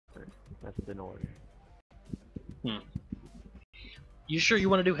That's the north. You sure you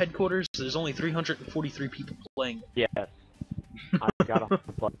want to do headquarters? There's only 343 people playing. Yes. I got off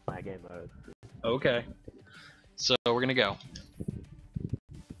the play that game mode. Okay. So we're gonna go.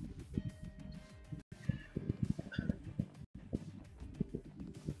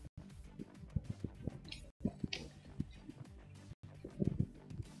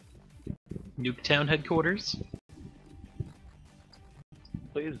 Nuketown headquarters?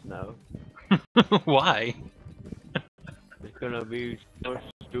 Please no. Why? It's gonna be so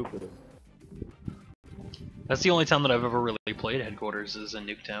stupid. That's the only time that I've ever really played headquarters is in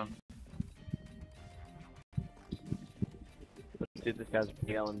Nuketown. Let's see if this guy's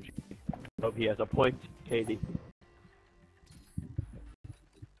the LMG. Hope he has a point, KD.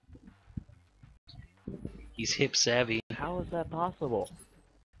 He's hip savvy. How is that possible?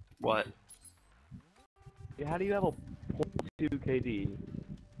 What? Yeah, how do you have a 0.2 KD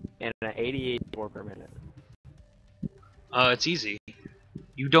and an 88 score per minute? It's easy.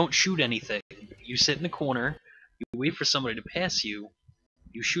 You don't shoot anything. You sit in the corner, you wait for somebody to pass you,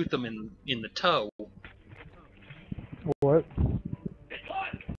 you shoot them in the toe. What?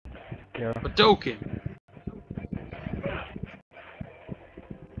 Yeah. Hadouken!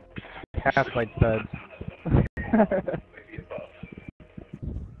 Cat like beds.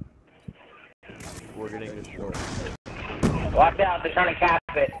 We're getting destroyed. Watch out, they're trying to cap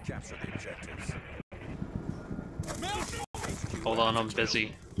it. Capture the objectives. Hold on, I'm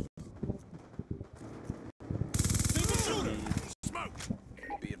busy. Smoke!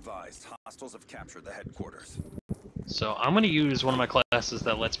 Be advised, hostiles have captured the headquarters. So I'm gonna use one of my classes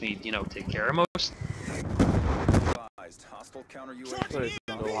that lets me, you know, take care of most. Advised, hostile counter But UAV. it's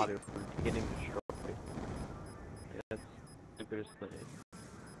not a lot of getting destroyed. That's the stupidest thing.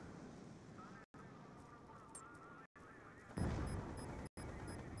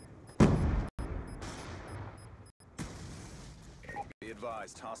 Be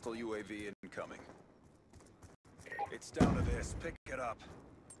advised, hostile UAV incoming. It's down to this. Pick it up.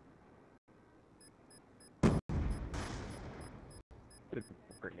 Good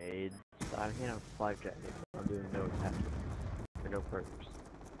grenades. I can't have a flight jacket. I'm doing no attachments. Or no perks.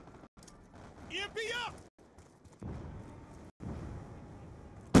 EMP up!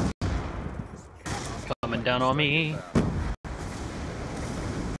 Coming down on me.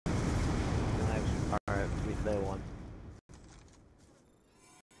 Alright, they won.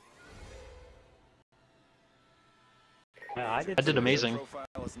 Yeah, I did amazing. Profile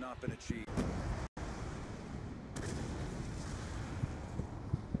has not been achieved.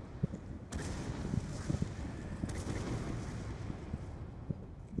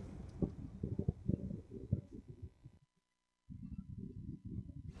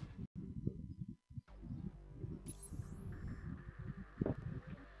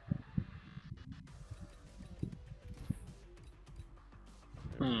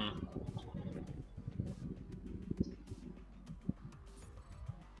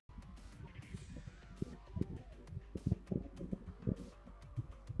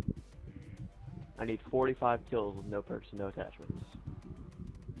 I need 45 kills with no perks and no attachments.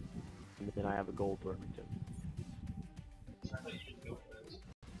 And then I have a gold Wormington.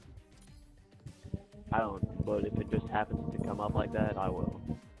 I don't, but if it just happens to come up like that, I will.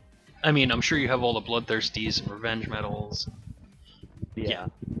 I mean, I'm sure you have all the bloodthirsties and revenge medals. Yeah.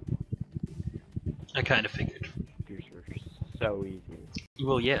 I kind of figured. Yours are so easy.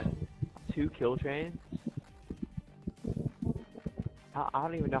 Well, yeah. 2 kill trains? I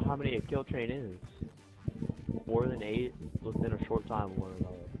don't even know how many a kill train is. More than 8 within a short time of one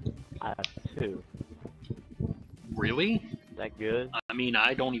another. I have 2. Really? Is that good? I mean,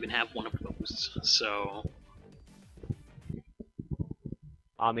 I don't even have one of those, so...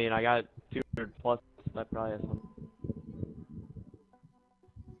 I mean, I got 200 plus. I probably have some.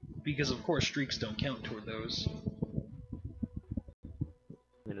 Because of course streaks don't count toward those.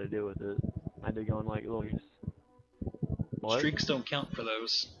 Nothing to do with it. I did go on like little. What? Streaks don't count for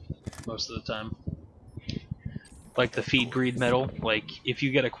those most of the time. Like the feed greed medal, like if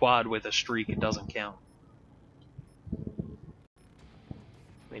you get a quad with a streak, it doesn't count.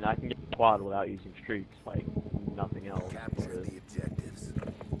 I mean, I can get a quad without using streaks, like nothing else. Capture the objectives.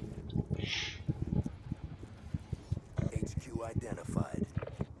 HQ identified.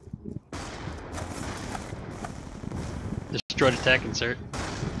 Destroyed attack insert.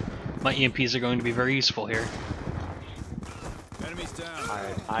 My EMPs are going to be very useful here. Enemies down.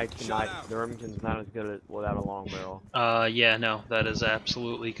 I cannot. The Remington's not as good at, without a long barrel. Yeah, no, that is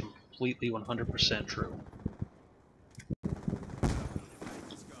absolutely, completely, 100% true.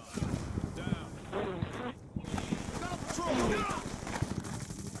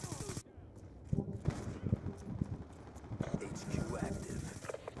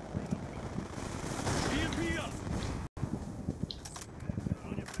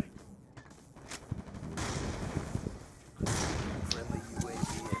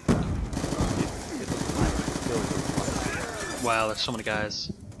 wow, there's so many guys.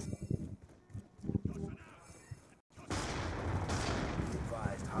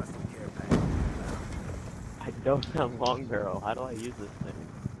 Advised hostile care package. I don't have long barrel. How do I use this thing?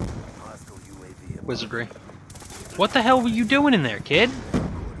 Hostile UAV above. Wizardry. What the hell were you doing in there, kid?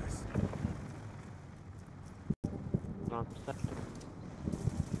 Headquarters. Non-perception.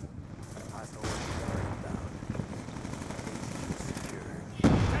 Hostile UAV inbound.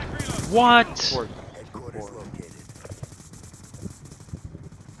 Secured. What? Of course. Headquarters located.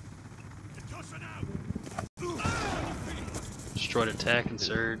 Destroyed attack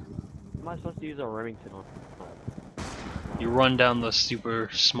insert. Am I supposed to use a Remington on? You run down the super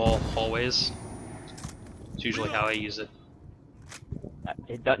small hallways. It's usually how I use it.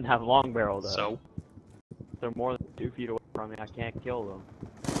 It doesn't have long barrel though. So, They're more than 2 feet away from me. I can't kill them.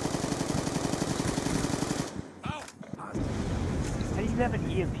 How do you have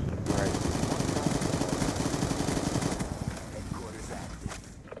an EMP? Right. Headquarters active.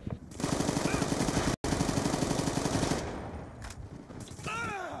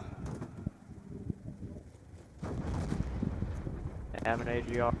 I have an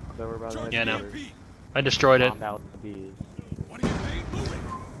AGR over by the Yeah, I know. headquarters. I destroyed it. Bombed out the bees.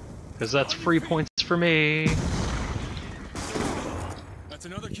 Because that's free points for me. That's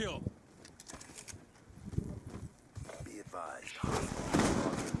another kill. Be advised.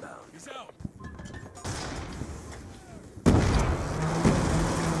 Hostile inbound. He's out.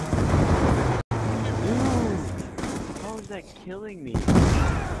 How is that killing me?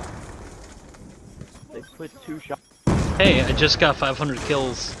 They put 2 shots. Hey, I just got 500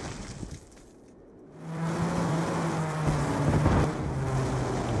 kills.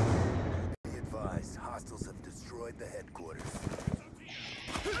 Be advised. Hostiles have destroyed the headquarters.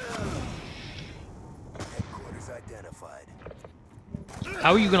 Headquarters identified.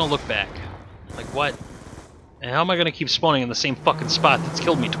 How are you gonna look back? Like what? And how am I gonna keep spawning in the same fucking spot that's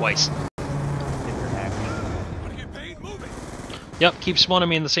killed me twice? Wanna get paid? Move it. Yep, keep spawning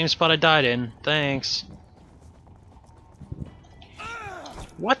me in the same spot I died in. Thanks.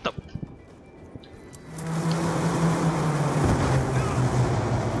 What the?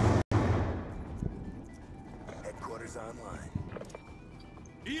 Headquarters online.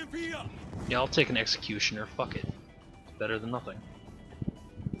 EMP up. Yeah, I'll take an executioner. Fuck it. Better than nothing.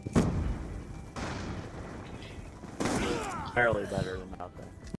 Barely better than nothing.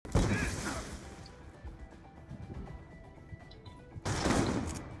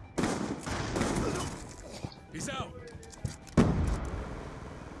 He's out.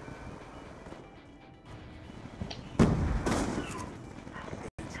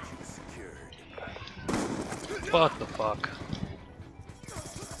 Secured. What the fuck?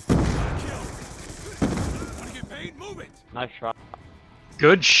 Wanna get paid? Move it. Nice shot.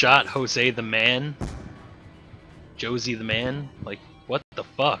 Good shot, Jose the man. Josie the man. Like, what the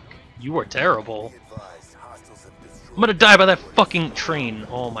fuck? You are terrible. Be advised. Hostiles have destroyed. I'm gonna die by that fucking train.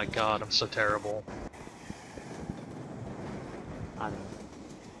 Oh my god, I'm so terrible. I know.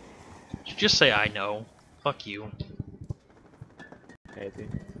 Did you just say I know? Fuck you. Maybe.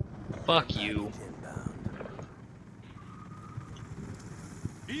 Fuck you.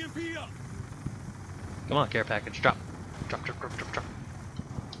 Inbound. EMP up. Come on, care package. Drop. Drop, drop, drop, drop, drop.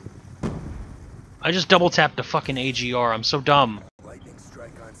 I just double tapped the fucking AGR. I'm so dumb. Lightning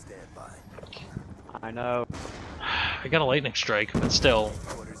strike on standby. I know. I got a lightning strike, but still.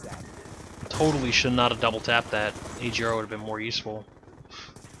 Headquarters active. Totally should not have double tapped that. AGR would have been more useful.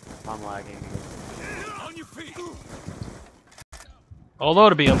 I'm lagging. On your feet. Although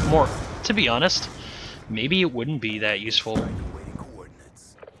to be honest, maybe it wouldn't be that useful. Awaiting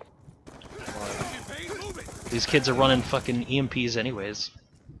coordinates. Wanna get paid? Move it. These kids are running fucking EMPs anyways.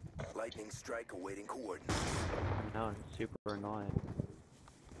 Lightning strike awaiting coordinates. I know, it's super annoying.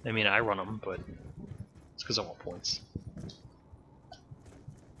 I mean, I run them, but it's because I want points.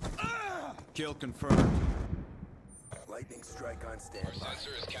 Kill confirmed. Lightning strike on standby.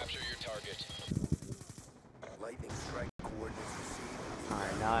 Sensors capture your target. Lightning strike coordinates received.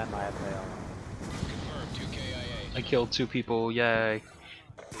 Alright, now I might fail. Confirmed 2 KIA. I killed 2 people, yay.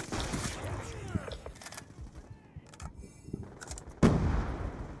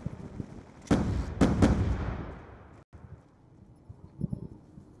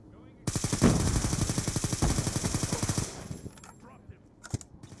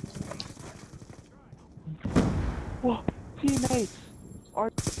 Whoa! Teammates!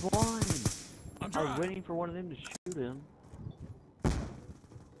 Are blind! I'm I was dry. waiting for one of them to shoot him.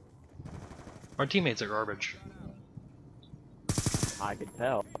 Our teammates are garbage. I could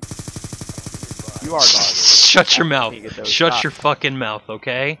tell. You are garbage. Shut your mouth. You get those Shut shots. your fucking mouth,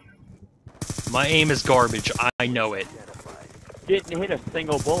 okay? My aim is garbage. I know it. Identified. didn't hit a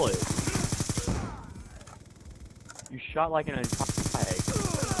single bullet. You shot like an entire egg.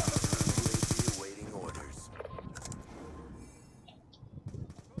 UAV awaiting orders.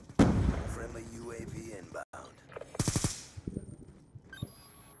 Friendly UAV inbound.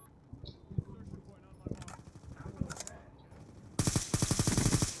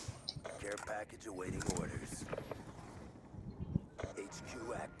 Care package awaiting orders. HQ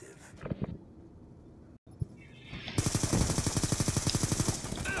active.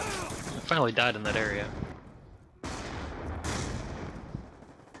 I finally died in that area.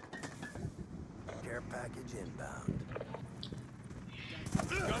 Care package inbound.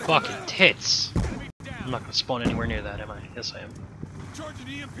 Fucking tits! I'm not gonna spawn anywhere near that, am I? Yes, I am. Charging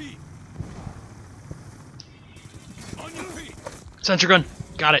EMP. On your feet. Sentry gun!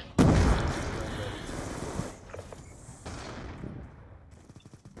 Got it!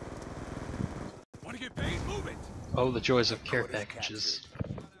 Want to get paid? Move it. Oh, the joys of care packages.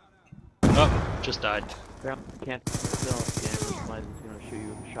 Oh, just died. You can't still again. Somebody's gonna shoot you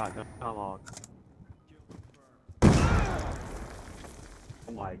with a shotgun. Come on.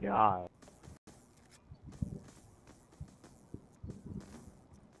 Oh my god.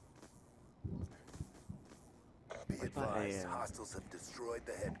 Be Where's my advised, AM? hostiles have destroyed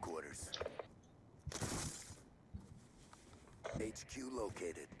the headquarters. HQ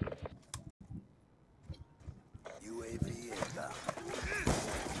located. UAV inbound.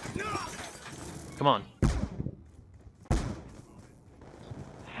 Come on.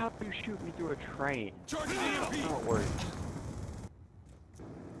 How do you shoot me through a train? Charging EMP. How it works?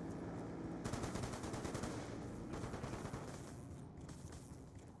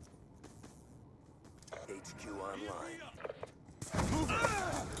 HQ online. Move it.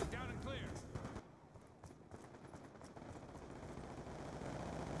 Down and clear.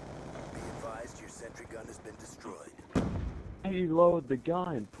 Be advised, your sentry gun has been destroyed. Hey, you load the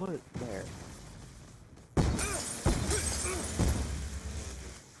gun. Put it there.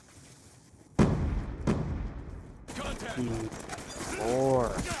 Contact.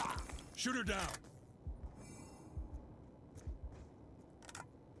 Or Shoot her down.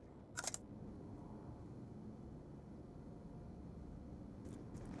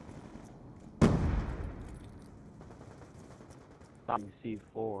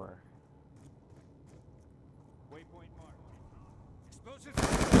 C4. Waypoint marked. Explosive.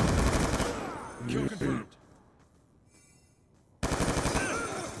 Kill confirmed.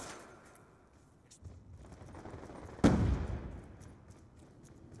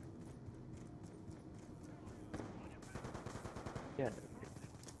 Yeah.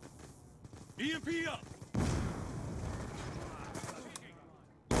 EMP up.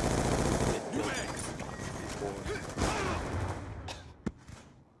 New mag.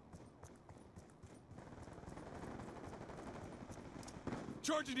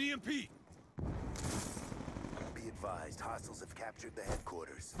 Charging EMP. Be advised, hostiles have captured the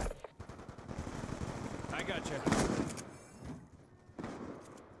headquarters. I got you.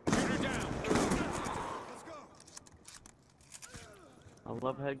 Shoot her down. Let's go. I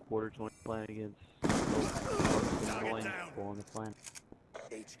love headquarters when playing against the annoying people on the planet.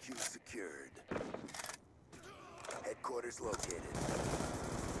 HQ secured. Headquarters located.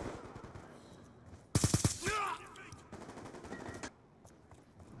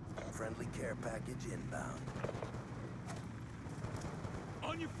 Friendly care package inbound.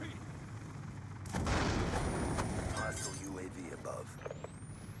 On your feet. Hostile UAV above.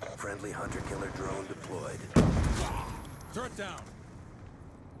 Friendly hunter-killer drone deployed. Threat down.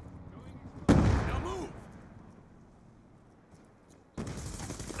 Now move.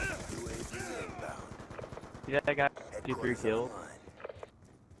 UAV inbound. See that guy? 53 Headquarters kills? online.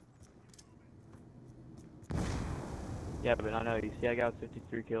 Yeah, but I know. You see that guy with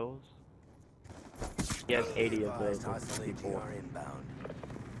 53 kills? He has 80 of those. Advised, hostile 54. ATR inbound.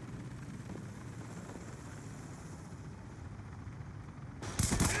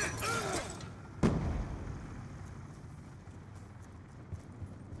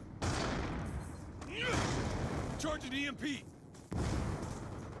 Charging EMP.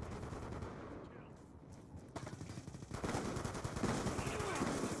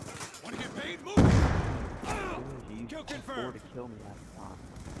 Want to get paid? Move it. You Kill afford confirmed. to kill me that time.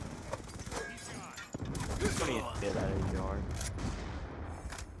 Give me a spit out of his yard.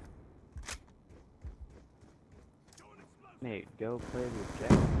 Mate, go play with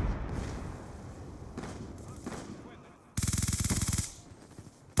Jack.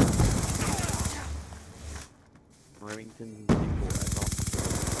 Remington and C4, that's all.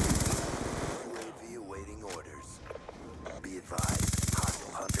 UAV awaiting orders. Be advised,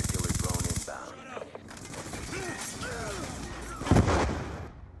 hostile hunter-killer drone inbound.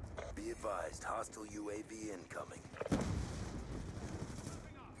 advised, hostile UAV incoming.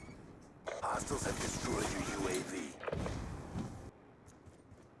 Hostiles have destroyed your UAV.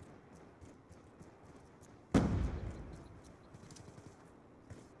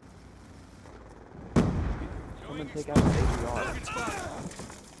 Someone take out the APR.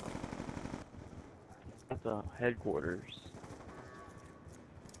 At the headquarters.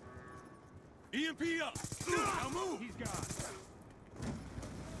 EMP up! Now move! He's gone.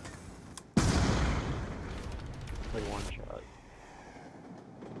 Like one shot.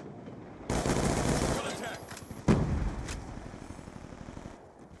 Contact!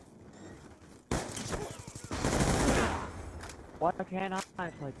 Why can't I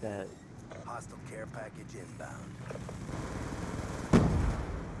knife like that? Hostile care package inbound.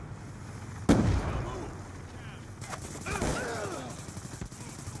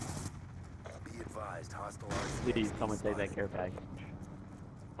 Be advised, hostile RtC. Please, someone take that care package.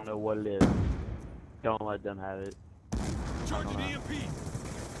 I don't know what it is. Don't let them have it. Charging EMP!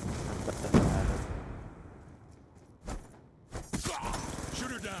 Don't let them have it.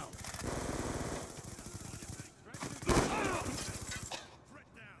 Shoot her down!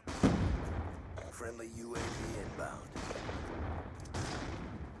 Friendly UAV inbound.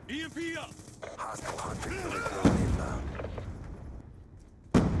 EMP up! Hostile hunter killer drone inbound.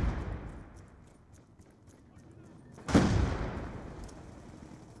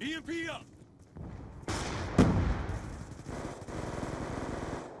 EMP up!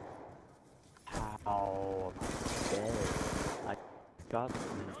 How am I dead? I got them.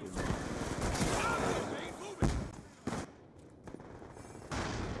 Pain moving!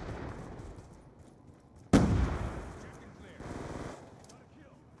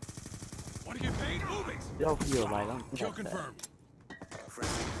 Want to get paid? Moving! Still feel like I'm Kill dead. confirmed.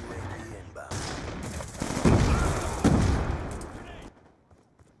 Friendly UAV inbound.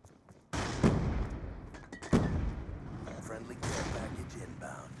 Friendly care package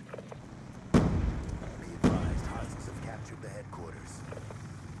inbound. Be advised, hostiles have captured the headquarters.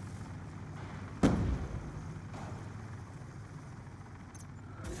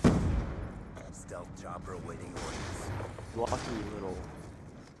 Stealth chopper awaiting orders. Lucky little.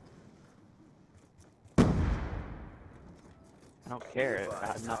 I don't care.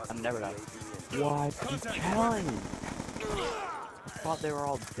 I'm never gonna. Why? I'm telling you. I thought they were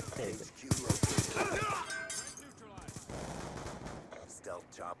all dead. HQ located. Stealth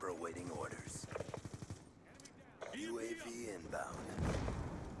chopper awaiting orders. UAV inbound.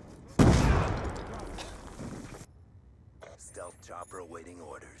 Stealth chopper awaiting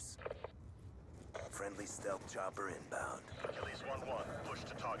orders. Friendly stealth chopper inbound. Achilles 1-1, push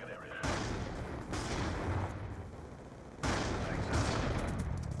to target area.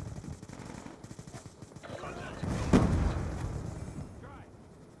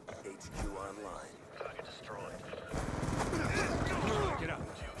 HQ online. Target destroyed. Get out.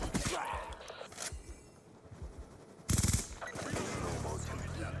 Almost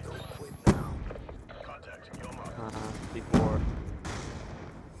complete. Don't quit now. Contact, your mark. Before.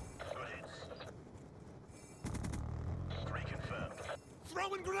 Good hits. 3 confirmed.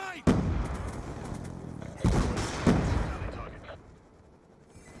 Throwing grenade! Tally target.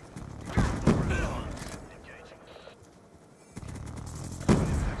 Engaging.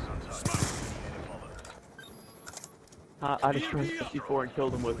 Attacks on target. Immediate follow. I destroyed 54 and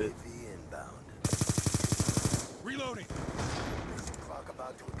killed him with it. UAV inbound. Reloading! Mission clock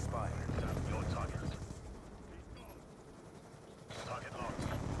about to expire. Tap your target. Target locked.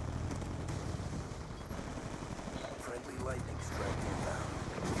 Friendly lightning strike inbound.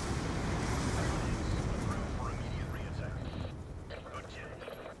 Approved for immediate re-attack. Good kill.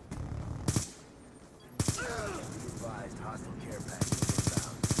 Be advised, hostile care package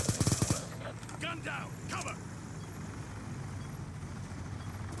inbound. Gun down! Cover!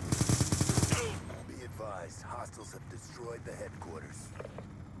 Be advised, hostiles have destroyed the headquarters.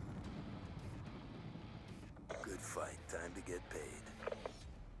 Good fight, time to get paid.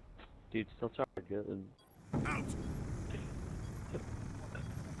 Dude, still charge good. Out!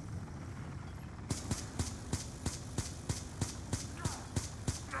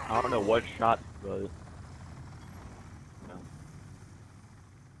 I don't know what shot, but